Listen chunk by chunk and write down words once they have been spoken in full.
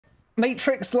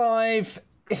Matrix Live,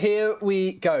 here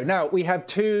we go. Now, we have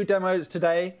two demos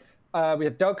today. We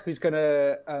have Doug, who's going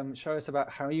to show us about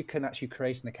how you can actually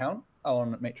create an account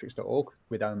on matrix.org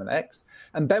with Element X.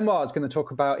 And Benoit is going to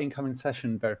talk about incoming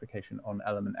session verification on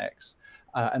Element X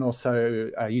and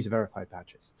also user verified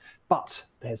badges. But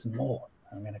there's more.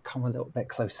 I'm going to come a little bit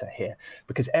closer here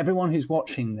because everyone who's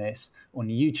watching this on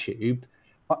YouTube,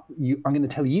 I'm going to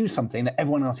tell you something that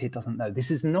everyone else here doesn't know.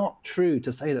 This is not true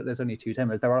to say that there's only two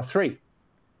demos. There are three.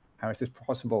 How is this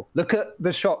possible? Look at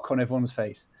the shock on everyone's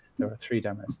face. There are three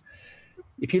demos.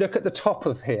 If you look at the top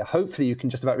of here, hopefully you can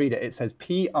just about read it. It says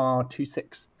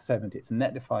PR2670. It's a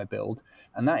Netlify build.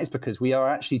 And that is because we are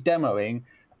actually demoing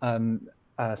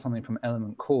something from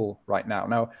Element Core right now.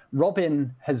 Now,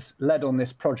 Robin has led on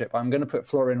this project, but I'm going to put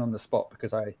Florian on the spot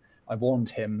because I warned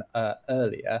him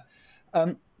earlier.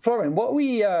 Florian, what are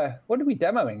we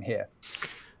demoing here?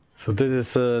 So this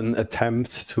is an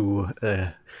attempt to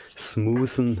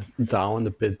smoothen down a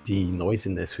bit the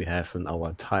noisiness we have in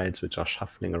our tiles, which are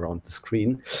shuffling around the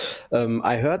screen.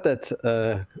 I heard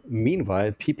that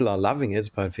meanwhile people are loving it,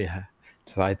 but we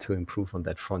try to improve on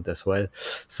that front as well.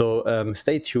 So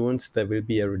stay tuned. There will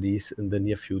be a release in the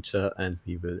near future, and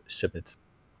we will ship it.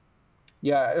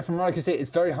 Yeah, from what I can see, it's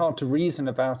very hard to reason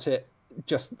about it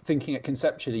just thinking it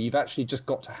conceptually. You've actually just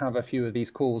got to have a few of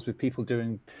these calls with people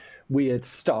doing weird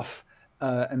stuff,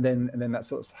 and then that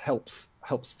sort of helps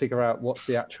figure out what's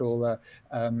the actual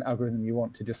algorithm you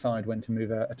want to decide when to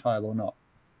move a tile or not.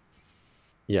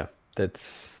 Yeah,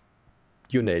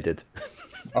 you nailed it.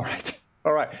 All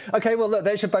right. Okay, well, look,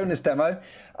 there's your bonus demo.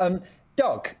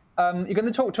 Doug, you're going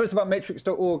to talk to us about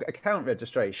matrix.org account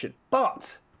registration,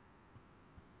 but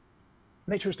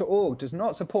matrix.org does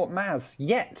not support MAS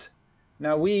yet.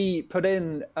 Now, we put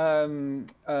in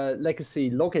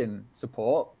legacy login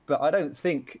support, but I don't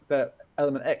think that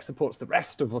Element X supports the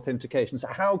rest of authentication. So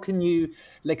how can you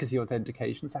legacy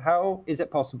authentication? So how is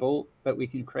it possible that we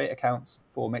can create accounts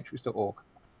for matrix.org?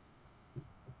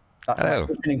 That's my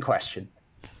opening question.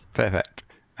 Perfect.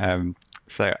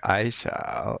 So I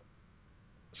shall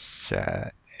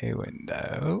share a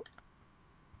window.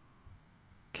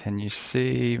 Can you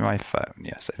see my phone?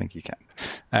 Yes, I think you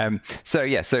can.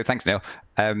 So thanks, Neil.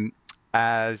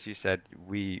 As you said,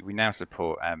 we now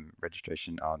support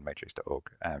registration on matrix.org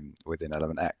within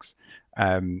Element X.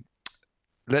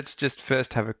 Let's just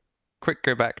first have a quick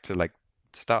go back to the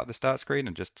start screen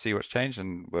and just see what's changed,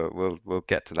 and we'll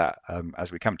get to that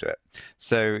as we come to it.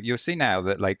 So you'll see now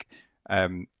that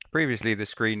previously the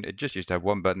screen, it just used to have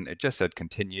one button. It just said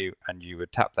continue, and you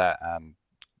would tap that and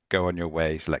go on your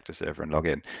way, select a server and log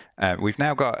in. We've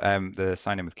now got the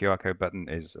sign in with QR code button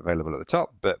is available at the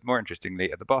top, but more interestingly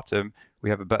at the bottom, we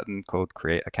have a button called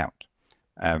create account.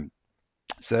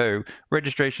 So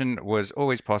registration was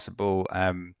always possible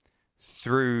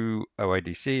through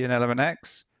OIDC in Element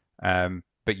X,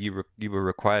 but you were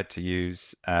required to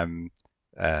use a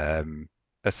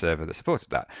server that supported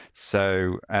that.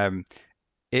 So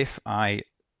if I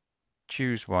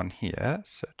choose one here,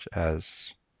 such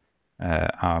as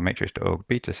our matrix.org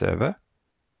beta server,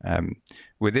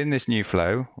 within this new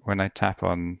flow, when I tap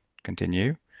on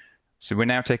continue, so we're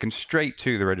now taken straight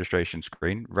to the registration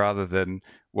screen rather than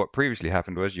what previously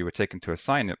happened was you were taken to a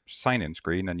sign-in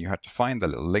screen and you had to find the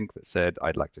little link that said,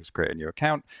 I'd like to create a new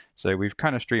account. So we've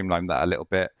kind of streamlined that a little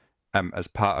bit as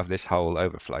part of this whole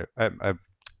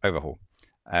overhaul.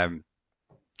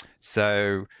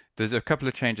 So there's a couple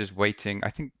of changes waiting.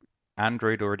 I think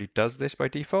Android already does this by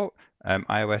default.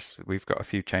 iOS, we've got a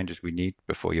few changes we need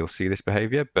before you'll see this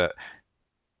behavior, but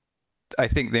I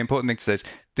think the important thing to say is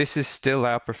this is still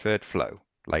our preferred flow.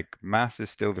 MAS is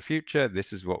still the future.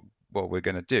 This is what we're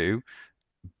going to do.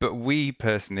 But we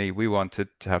personally, we wanted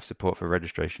to have support for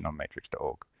registration on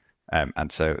matrix.org.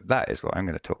 And so that is what I'm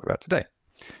going to talk about today.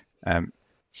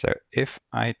 So if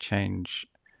I change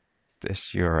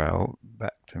this URL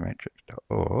back to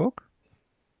matrix.org,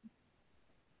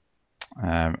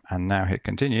 and now hit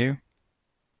continue,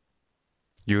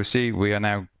 you will see we are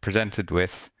now presented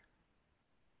with,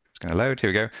 it's going to load, here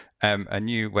we go, a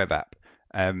new web app.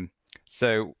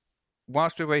 So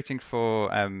whilst we're waiting for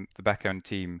the backend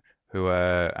team who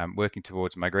are working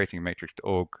towards migrating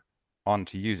matrix.org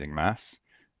onto using MAS,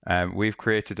 we've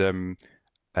created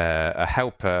a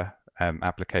helper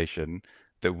application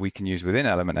that we can use within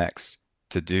Element X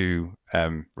to do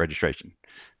registration.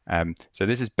 So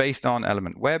this is based on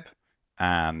Element Web,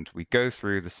 and we go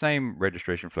through the same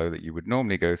registration flow that you would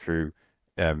normally go through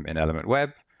in Element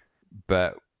Web,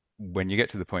 but when you get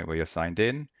to the point where you're signed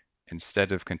in,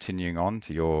 instead of continuing on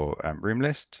to your room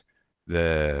list,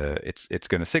 it's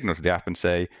going to signal to the app and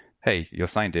say, hey, you're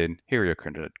signed in, here are your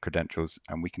credentials,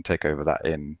 and we can take over that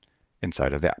in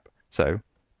inside of the app. So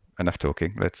enough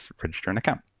talking, let's register an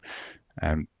account.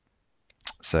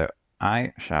 So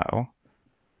I shall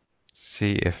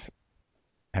see if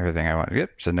everything I want.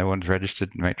 Yep, so no one's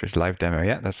registered Matrix live demo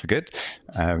yet. That's good.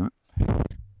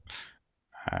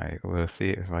 I will see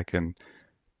if I can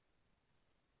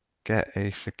get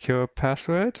a secure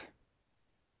password.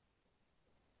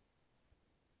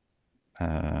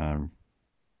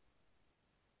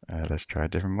 Let's try a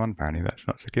different one. Apparently that's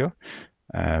not secure.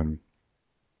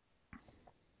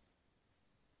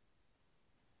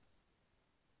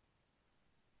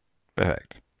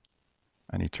 Perfect.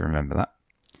 I need to remember that.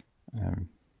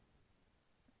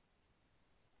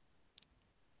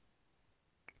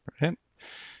 Brilliant.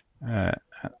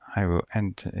 I will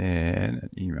enter in an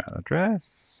email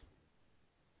address.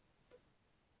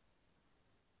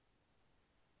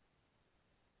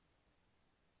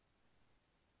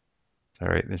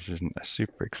 Sorry, this isn't a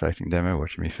super exciting demo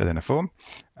watching me fill in a form.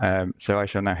 So I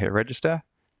shall now hit register.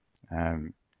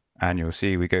 And you'll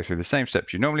see we go through the same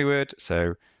steps you normally would.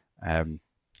 So I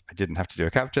didn't have to do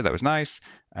a captcha. That was nice.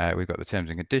 We've got the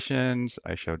terms and conditions.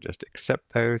 I shall just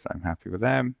accept those. I'm happy with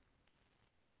them.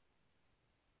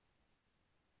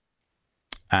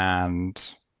 And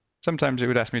sometimes it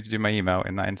would ask me to do my email.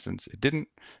 In that instance, it didn't.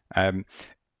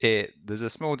 There's a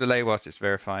small delay whilst it's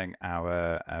verifying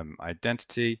our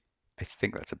identity. I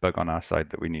think that's a bug on our side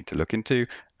that we need to look into.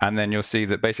 And then you'll see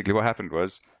that basically what happened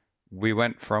was we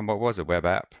went from what was a web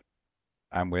app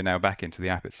and we're now back into the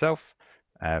app itself.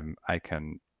 I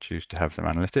can choose to have some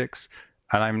analytics,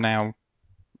 and I'm now,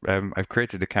 I've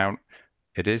created an account.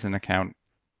 It is an account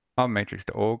on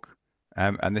matrix.org,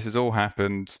 and this has all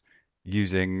happened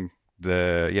using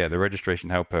the registration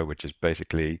helper, which is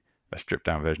basically a stripped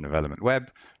down version of Element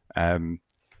Web, and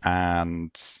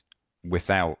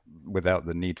without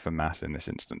the need for mass in this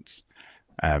instance.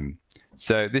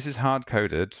 So this is hard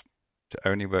coded to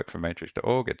only work for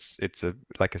matrix.org. It's a,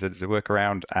 like I said, it's a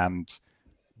workaround, and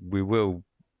we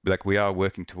are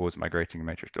working towards migrating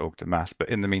matrix.org to mass. But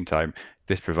in the meantime,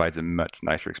 this provides a much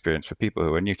nicer experience for people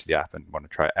who are new to the app and want to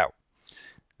try it out.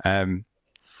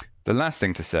 The last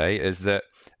thing to say is that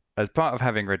as part of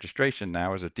having registration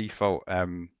now as a default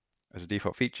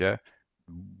feature,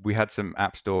 we had some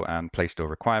App Store and Play Store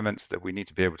requirements that we need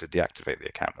to be able to deactivate the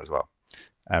account as well.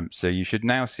 So you should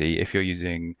now see, if you're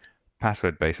using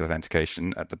password-based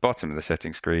authentication, at the bottom of the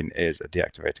settings screen is a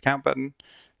deactivate account button.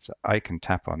 So I can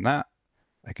tap on that.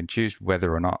 I can choose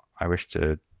whether or not I wish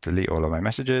to delete all of my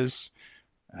messages.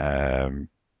 I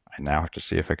now have to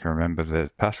see if I can remember the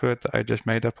password that I just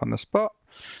made up on the spot.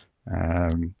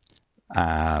 And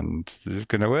this is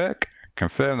going to work.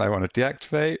 Confirm that I want to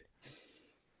deactivate.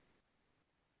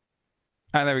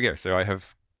 And there we go. So I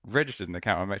have registered an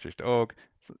account on matrix.org,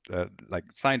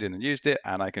 signed in and used it,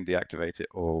 and I can deactivate it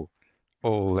all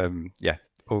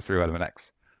through Element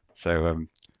X. So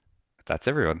that's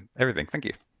everything. Thank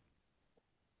you.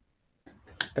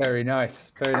 Very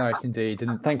nice indeed,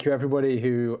 and thank you everybody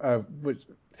who was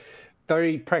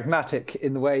very pragmatic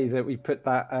in the way that we put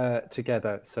that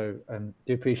together. So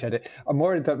do appreciate it. I'm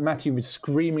worried that Matthew was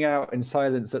screaming out in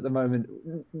silence at the moment,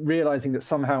 realizing that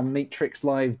somehow Matrix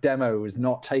Live Demo was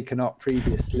not taken up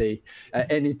previously at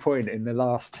any point in the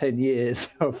last 10 years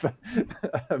of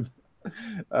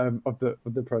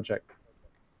the project.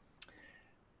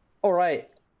 All right.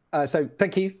 So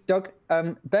thank you, Doug.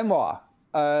 Benoit,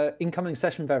 incoming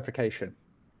session verification.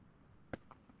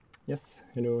 Yes.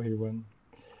 Hello, everyone.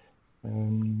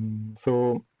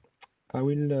 So I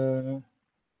will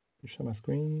share my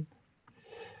screen.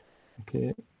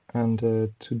 Okay, and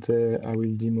today I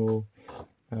will demo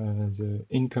the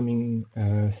incoming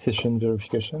session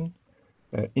verification.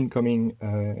 Incoming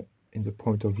in the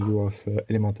point of view of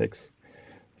Element X.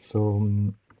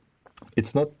 So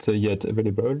it's not yet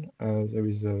available. There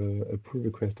is a pull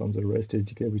request on the REST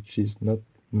SDK which is not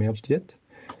merged yet,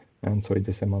 and so it's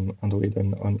the same on Android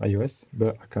and on iOS,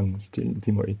 but I can still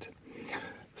demo it.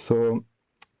 So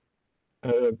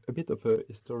a bit of a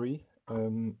history.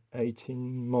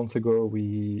 18 months ago,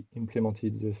 we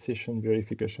implemented the session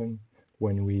verification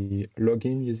when we log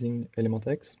in using Element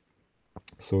X.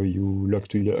 So you log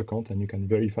to your account and you can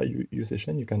verify your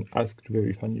session. You can ask to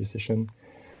verify your session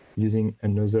using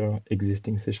another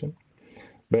existing session.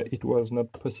 But it was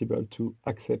not possible to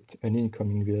accept an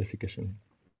incoming verification.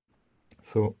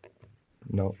 So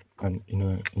now, and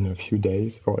in a few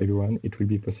days for everyone, it will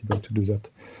be possible to do that.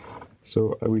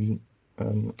 So I will,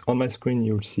 on my screen,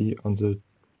 you'll see on the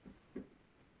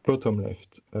bottom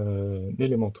left an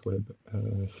Element Web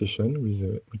session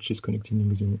which is connected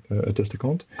using a test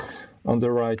account. On the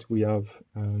right, we have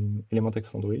Element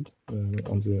X Android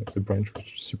on the branch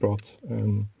which supports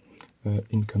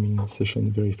incoming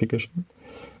session verification.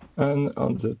 And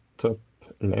on the top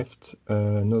left,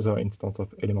 another instance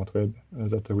of Element Web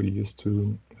that I will use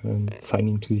to sign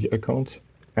into the account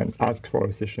and ask for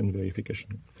a session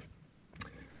verification.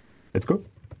 Let's go.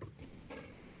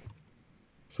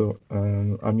 So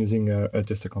I'm using a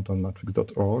test account on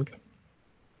matrix.org.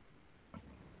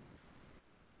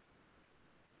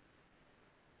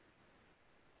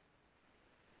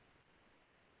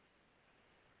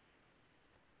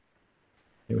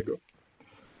 Here we go.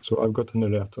 So I've got an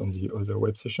alert on the other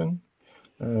web session.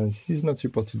 This is not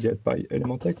supported yet by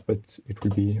ElementX, but it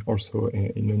will be also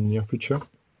in the near future.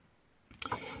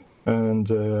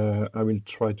 And I will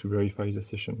try to verify the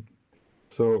session.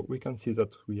 So we can see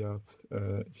that we have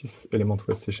this Element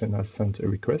Web session has sent a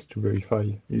request to verify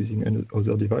using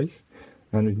another device.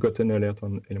 And we've got an alert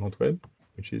on Element Web,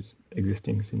 which is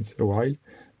existing since a while.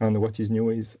 And what is new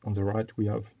is on the right, we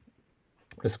have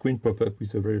a screen pop-up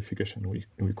with a verification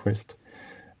request.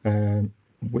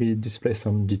 We display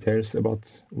some details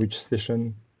about which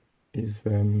session is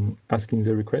asking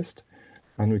the request,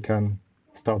 and we can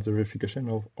start the verification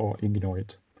or ignore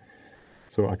it.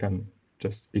 So I can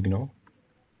just ignore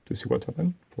to see what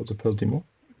happened for the first demo.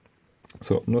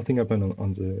 So nothing happened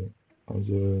on the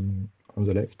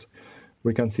left.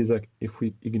 We can see that if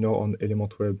we ignore on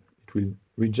Element Web, it will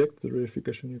reject the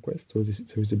verification request. So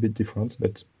there is a bit difference,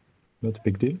 but not a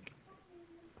big deal.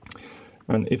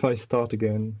 And if I start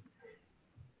again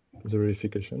the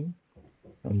verification,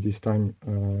 and this time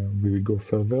we will go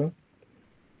further,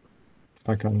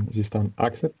 I can this time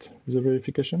accept the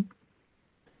verification.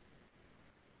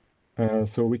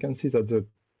 So we can see that the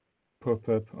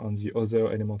pop-up on the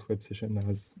other Element Web session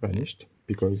has vanished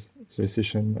because the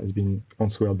session has been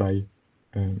answered by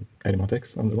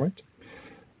ElementX on the right.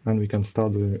 And we can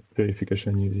start the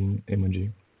verification using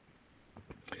emoji.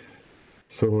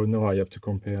 So now I have to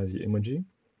compare the emoji.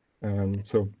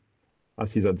 So I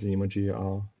see that the emoji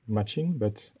are matching,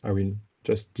 but I will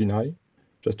just deny,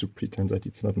 just to pretend that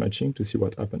it's not matching to see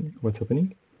what's happening. They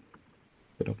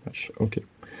don't match. Okay.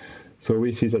 So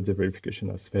we see that the verification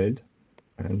has failed,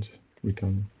 and we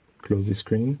can close the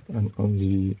screen. And on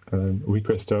the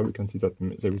requester, we can see that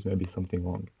there is maybe something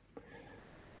wrong.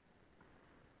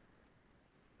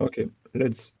 Okay,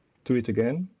 let's do it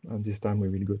again. And this time we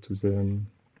will go to the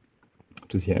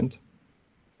end.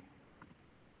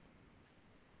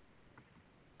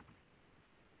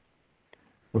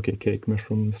 Okay, cake,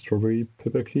 mushroom, strawberry,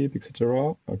 paperclip,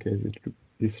 etc. Okay,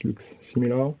 this looks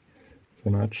similar.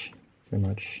 They match.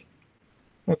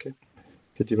 Okay,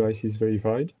 the device is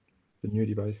verified. The new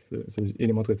device, so the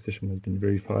Element Web session has been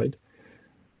verified.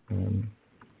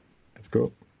 Let's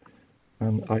go.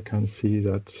 And I can see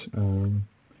that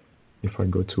if I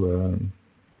go to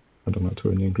I don't know, to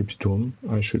an encrypted room,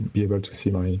 I should be able to see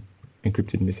my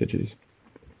encrypted messages.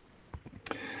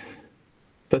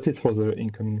 That's it for the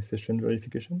incoming session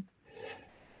verification.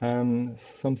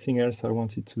 Something else I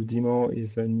wanted to demo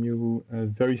is a new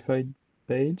verified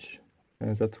page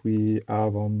that we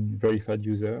have on verified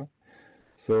user.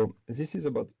 So this is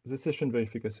about, the session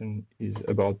verification is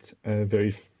about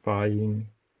verifying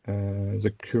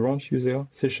the current user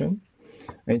session.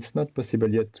 And it's not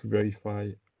possible yet to verify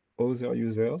other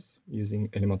users using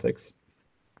ElementX,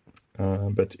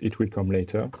 but it will come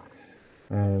later.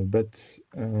 But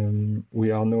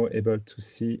we are now able to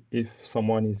see if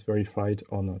someone is verified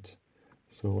or not.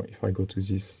 So if I go to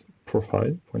this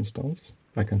profile, for instance,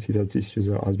 I can see that this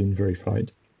user has been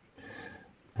verified.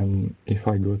 And if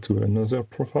I go to another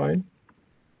profile,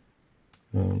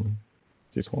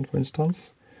 this one, for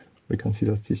instance, we can see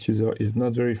that this user is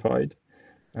not verified.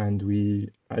 And we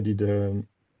added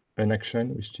an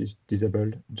action which is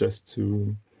disabled just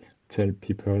to tell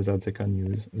people that they can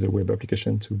use the web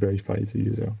application to verify the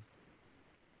user.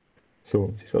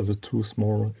 So these are the two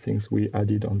small things we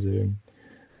added on the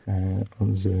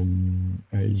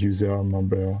user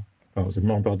member or the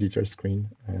member detail screen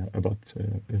about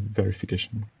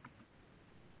verification.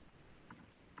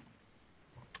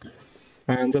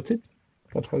 And that's it.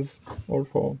 That was all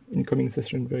for incoming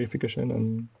session verification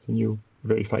and the new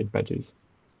verified badges.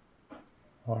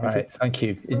 All right, thank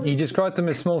you. You described them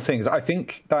as small things. I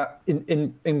think that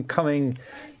incoming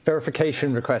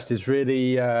verification request is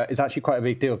really is actually quite a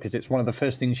big deal because it's one of the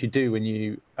first things you do when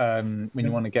you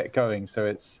want to get going. So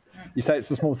it's, you say it's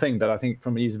a small thing, but I think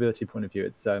from a usability point of view,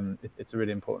 it's a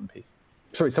really important piece.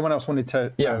 Sorry, someone else wanted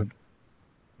to. Yeah.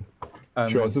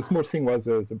 Sure. The small thing was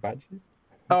the badges.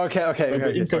 Oh, okay.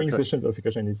 The incoming session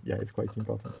verification is it's quite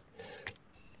important.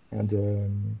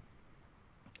 And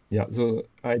yeah, so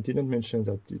I didn't mention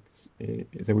that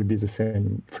there will be the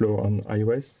same flow on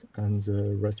iOS, and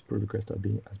the REST pull request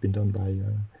has been done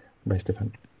by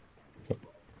Stefan. So,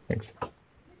 thanks.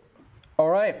 All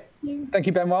right. Thank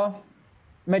you, Benoit.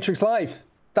 Matrix Live.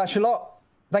 That's your lot.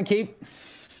 Thank you.